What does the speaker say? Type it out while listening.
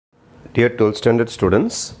Dear 12th standard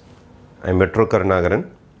students, I am Metro Karnagaran.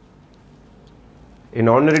 In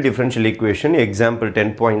ordinary differential equation, example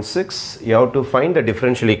 10.6, you have to find the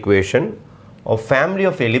differential equation of family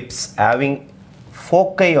of ellipse having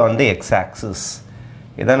foci on the x-axis.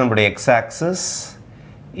 This is our x-axis.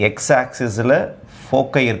 X-axis is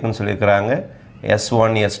foci S1,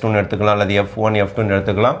 S2 F1,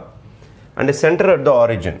 F2 and the center at the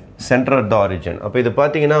origin. Center at the origin. Now, this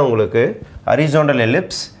is horizontal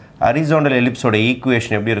ellipse. Horizontal ellipse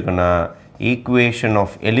equation equation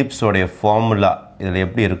of ellipse formula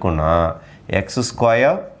x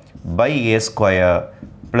square by a square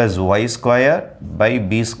plus y square by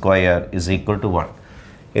b square is equal to 1.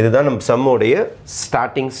 This is the sum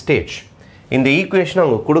starting stage. In the equation,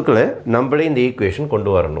 we will in the equation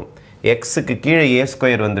x a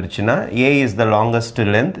square a is the longest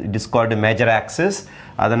length. It is called major axis.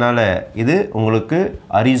 That is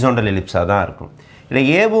horizontal ellipse.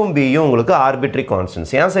 A and B are arbitrary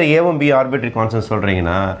constants. Why say A and B arbitrary constants? This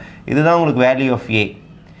is the value of A.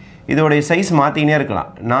 This is the size.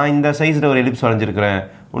 I am this size of ellipse. I am this size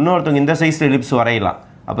of ellipse. So A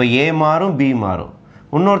and B maru.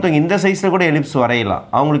 This size of ellipse.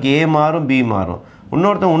 A maru, B maru.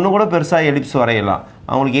 Ellipse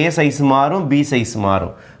A size maru, B size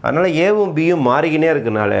maru. A and B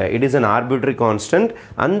it is an arbitrary constant,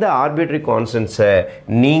 and the arbitrary constants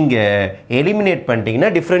eliminate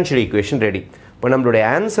pantingna differential equation ready. Now நம்மளுடைய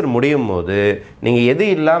answer முடியும் போது நீங்க எது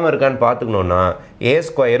இல்லாம இருக்கான்னு பாத்துக்கணும்னா a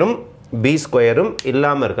ஸ்கொயரும் b ஸ்கொயரும்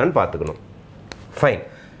இல்லாம இருக்கான்னு பாத்துக்கணும். Fine.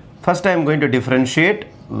 First I am going to differentiate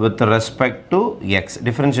with respect to x.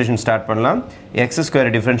 Differentiation start பண்ணலாம். X square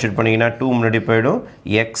differentiate பண்ணீங்கன்னா 2 முன்னாடி போய்டும்.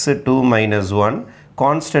 X 2 minus 1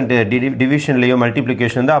 constant division லையோ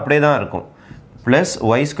multiplication தான் அப்படியே தான் இருக்கும். Plus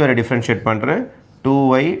y square differentiate பண்றேன்.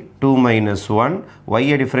 2y 2 minus 1 y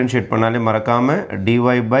differentiate பண்ணாலே மறக்காம dy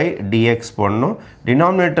by dx போடணும்.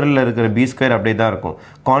 Denominatorல இருக்கிற b square அப்படியே தான் இருக்கும்.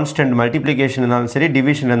 Constant multiplication இருந்தாலும் சரி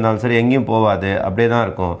division இருந்தாலும் சரி எங்கேயும் போகாது அப்படியே தான்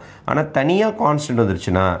இருக்கும். ஆனா தனியா constant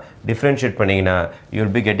வந்துருச்சுனா differentiate பண்ணீங்கனா you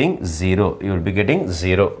will be getting 0. You will be getting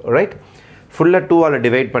 0, right? Full 2 ஆல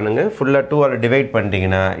divide பண்ணுங்க. Full 2 ஆல divide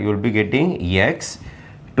பண்ணிட்டீங்கனா you will be getting x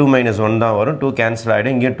 2 minus 1 தான் வரும். 2 cancel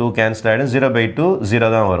ஆயிடும். இங்க 2 cancel ஆயிடும். 0 by 2 0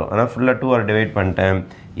 தான் வரும். ஆனா full 2 ஆல divide பண்ணிட்டேன்.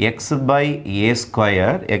 x by a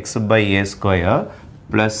square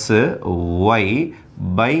plus y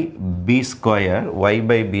by b square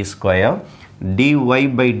dy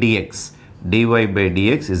by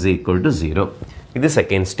dx is equal to 0. இது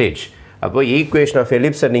second stage. அப்போ equation of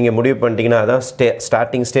ellipse நீங்க முடிவு பண்ணிட்டீங்கன்னா அதான்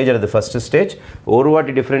starting stage or the first stage. ஒரு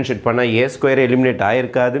வாட்டி differentiate பண்ணா a square eliminate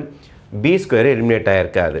ஆயிருக்காது. B square eliminate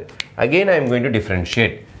ஆயிருக்காது. Again I am going to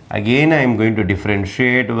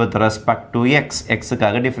differentiate. With respect to x. X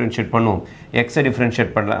காக differentiate பண்ணுவோம். X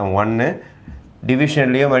differentiate பண்ணலாம் 1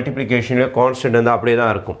 divisionலயோ multiplicationலயோ constant வந்து அப்படியே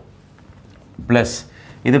தான் இருக்கும். Plus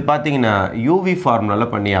இது பாத்தீங்கன்னா uv ஃபார்முலால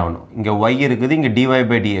பண்ணி ஆவணும். இங்க y இருக்குது, இங்க dy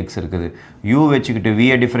by dx இருக்குது. u வெச்சிக்கிட்டு v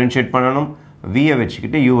differentiate பண்ணனும், v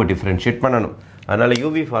வெச்சிக்கிட்டு u differentiate பண்ணனும். அதனால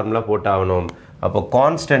uv ஃபார்முலா போட்டு ஆவணும். அப்போ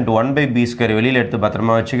constant 1 by b square வெளியில எடுத்து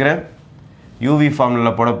பத்திரமா வச்சுக்கிறேன். uv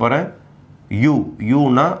ஃபார்முலால போட போறேன். u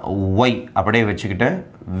னா y அப்படியே வெச்சிக்கிட்டேன்.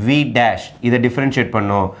 v dash இத differentiate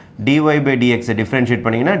பண்ணோம். dy by dx differentiate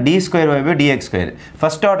பண்ணீங்கனா d square y by dx square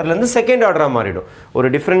first orderல இருந்து second order மாறிடும். ஒரு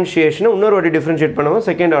differentiation இன்னொரு வாட்டி differentiate பண்ணுவோம்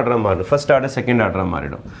second order மாறிடும். first order second order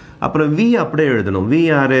மாறிடும். அப்புறம் v அப்படியே எழுதணும். v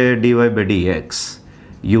r dy by dx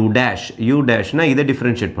u dash னா இத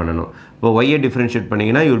differentiate பண்ணனும். இப்போ y differentiate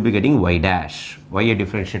பண்ணீங்கனா you will be getting y dash. y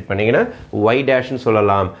differentiate பண்ணீங்கனா y dash னு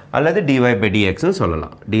சொல்லலாம் அல்லது dy by dx னு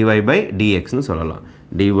சொல்லலாம். dy by dx னு சொல்லலாம்.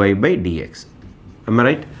 dy by dx. Am I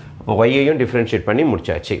right? அப்போ y ஐயும் differentiate பண்ணி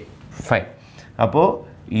முடிச்சாச்சு. Fine. அப்போ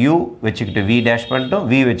u வெச்சிக்கிட்டு v dash பண்ணிட்டோம்.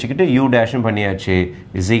 v வெச்சிக்கிட்டு u dash பண்ணியாச்சு.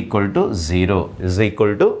 is equal to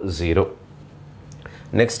 0.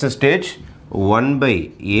 Next stage 1 by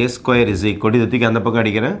a square is equal to இதுக்கு அந்த பக்கம்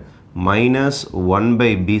அடிக்கிறேன். minus 1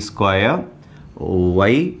 by b square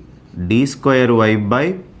y d square y by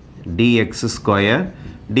dx square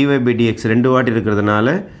dy by dx ரெண்டு வாட்டி இருக்கிறதுனால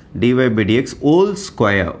dy by dx whole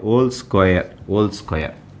square.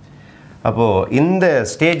 அப்போ இந்த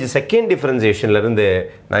ஸ்டேஜ் செகண்ட் டிஃபரன்சியேஷன்ல இருந்து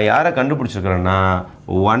நான் யாரை கண்டுபிடிச்சிருக்கேன்னா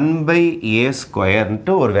 1 by a square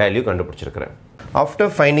ன்ட்டு ஒரு value கண்டுபிடிச்சிருக்கேன். After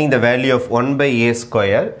finding the value of 1 by a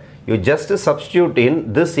square, you just substitute in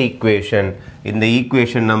this equation. In the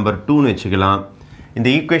equation number 2 னு வெச்சுக்கலாம். இந்த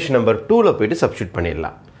equation number 2 ல போய்ட்டு சப்ஸ்டிட்யூட்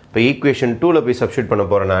பண்ணிடலாம். இப்போ equation 2 ல போய் சப்ஸ்டிட்யூட் பண்ண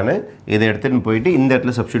போறேன் நான். இத எடுத்துட்டு போய்ட்டு இந்த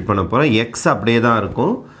இடத்துல சப்ஸ்டிட்யூட் பண்ண போறேன். x அப்படியே தான்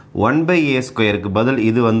இருக்கும். 1 by a square க்கு பதில்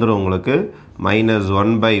இது வந்துரும் உங்களுக்கு minus 1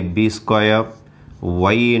 by b square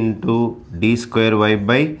y into d square y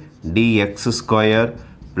by dx square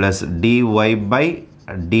plus dy by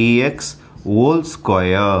dx whole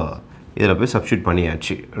square. இதில் போய் substitute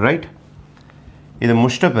பண்ணியாச்சு, right? இது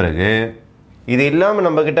முடிச்சிட்ட பிறகு இது இல்லாமல்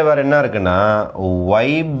நம்மக்கிட்ட வேறு என்ன இருக்குன்னா y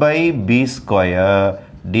by b square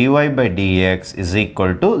dy by dx is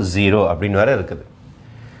equal to 0 அப்படின்னு வேறு இருக்குது.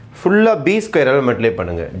 ஃபுல்லாக b ஸ்கொயரால் மல்டிப்ளை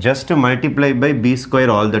பண்ணுங்கள். Just multiply by b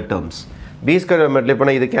square all the terms. b ஸ்கொயரால் multiply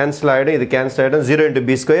பண்ணால் இது கேன்சல் ஆகிடும், இது கேன்சல் ஆகிடும். 0 into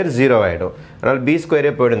b ஸ்கொயர் 0 ஆகிடும். அதனால் b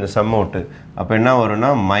ஸ்கொயரே போய்டும் இந்த சம் அவுட்டு. அப்போ என்ன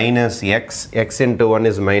வரும்னா minus X, X into 1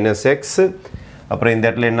 is minus X. அப்புறம் இந்த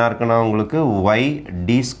இடத்துல என்ன இருக்குன்னா உங்களுக்கு y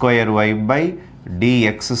d square y by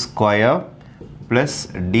dx square plus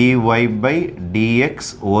dy by dx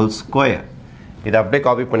whole square. இதை அப்படியே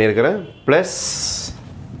காப்பி பண்ணியிருக்கிறேன். Plus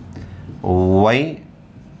y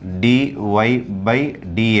dy by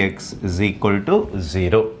dx is equal to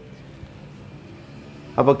 0.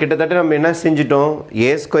 அப்போ கிட்டத்தட்ட நம்ம என்ன செஞ்சிட்டோம்,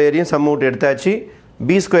 a ஸ்கொயரையும் சம் அவுட் எடுத்தாச்சு.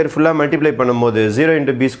 b ஸ்கொயர் ஃபுல்லாக மல்டிப்ளை பண்ணும்போது 0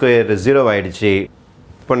 into b ஸ்கொயர் 0 ஆகிடுச்சு.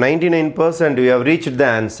 இப்போ 99% we have reached the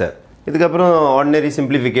answer. இதுக்கப்புறம் ஆர்டினரி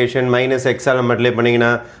சிம்பிளிஃபிகேஷன் மைனஸ் எக்ஸால் மல்டிப்ளை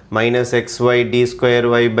பண்ணிங்கன்னா minus X Y D square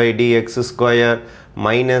Y by dx square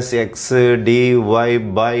minus X dy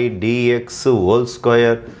by dx whole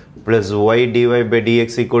square plus Y dy by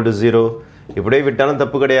dx equal to 0. இப்படியே விட்டாலும்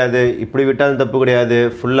தப்பு கிடையாது, இப்படி விட்டாலும் தப்பு கிடையாது.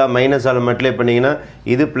 ஃபுல்லாக மைனஸால் மல்டிப்ளை பண்ணிங்கன்னா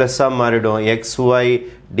இது ப்ளஸ்ஸாக மாறிடும். X Y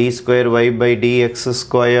D square Y by dx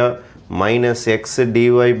square minus X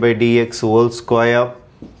dy by dx whole square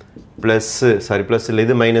plus plus இல்லை,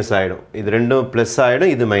 இது மைனஸ் ஆகிடும். இது ரெண்டும் ப்ளஸ்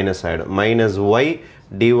ஆகிடும், இது மைனஸ் ஆகிடும். Minus Y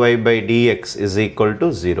dy by dx is equal to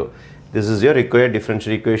 0. This is your required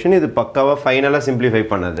differential equation. இது பக்காவாக ஃபைனலாக சிம்பிளிஃபை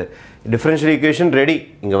பண்ணது. Differential equation ready.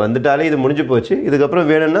 இங்கே வந்துட்டாலே இது முடிஞ்சு போச்சு. இதுக்கப்புறம்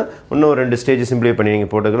வேணும்னா இன்னும் 2 ஸ்டேஜ் சிம்பிளிஃபை பண்ணி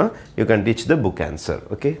நீங்கள் போட்டுக்கலாம். You can teach the book answer.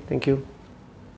 Okay, thank you.